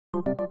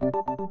It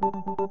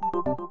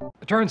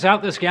turns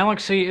out this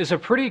galaxy is a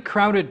pretty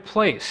crowded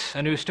place.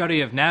 A new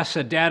study of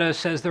NASA data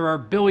says there are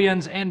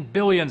billions and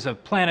billions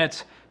of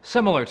planets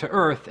similar to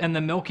Earth in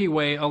the Milky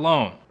Way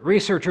alone.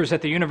 Researchers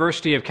at the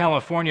University of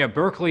California,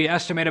 Berkeley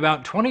estimate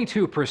about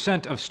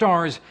 22% of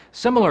stars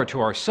similar to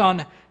our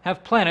Sun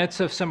have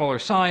planets of similar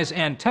size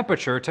and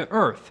temperature to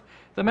Earth.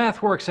 The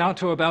math works out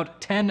to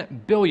about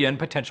 10 billion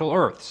potential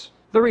Earths.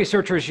 The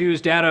researchers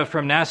used data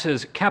from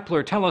NASA's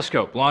Kepler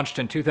telescope, launched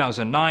in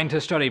 2009,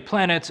 to study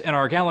planets in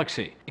our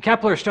galaxy.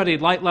 Kepler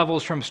studied light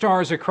levels from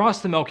stars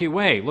across the Milky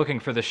Way, looking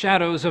for the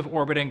shadows of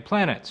orbiting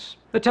planets.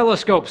 The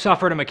telescope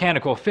suffered a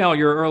mechanical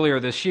failure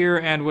earlier this year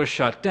and was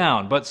shut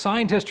down, but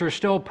scientists are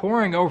still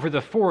poring over the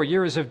 4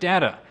 years of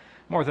data.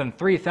 More than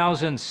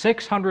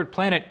 3,600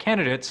 planet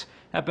candidates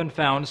have been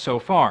found so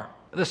far.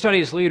 The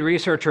study's lead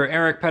researcher,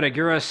 Eric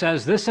Pettigura,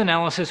 says this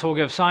analysis will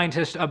give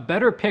scientists a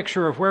better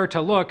picture of where to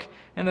look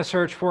in the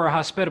search for a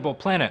hospitable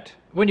planet.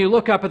 When you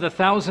look up at the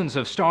thousands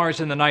of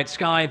stars in the night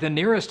sky, the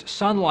nearest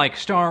Sun-like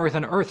star with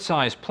an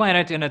Earth-sized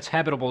planet in its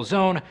habitable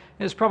zone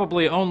is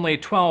probably only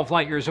 12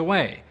 light-years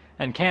away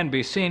and can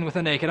be seen with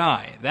the naked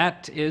eye.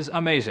 That is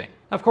amazing.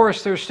 Of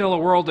course, there's still a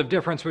world of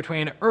difference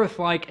between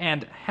Earth-like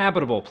and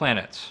habitable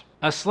planets.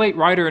 A Slate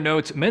writer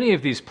notes many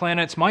of these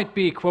planets might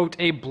be, quote,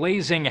 a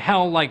blazing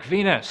hell like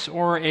Venus,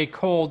 or a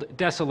cold,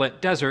 desolate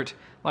desert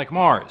like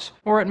Mars.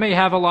 Or it may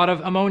have a lot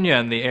of ammonia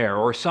in the air,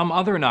 or some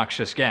other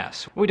noxious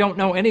gas. We don't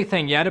know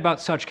anything yet about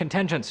such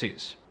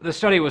contingencies. The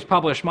study was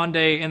published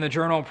Monday in the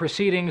journal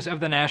Proceedings of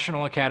the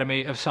National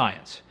Academy of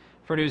Science.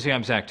 For Newsy,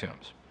 I'm Zach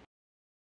Toombs.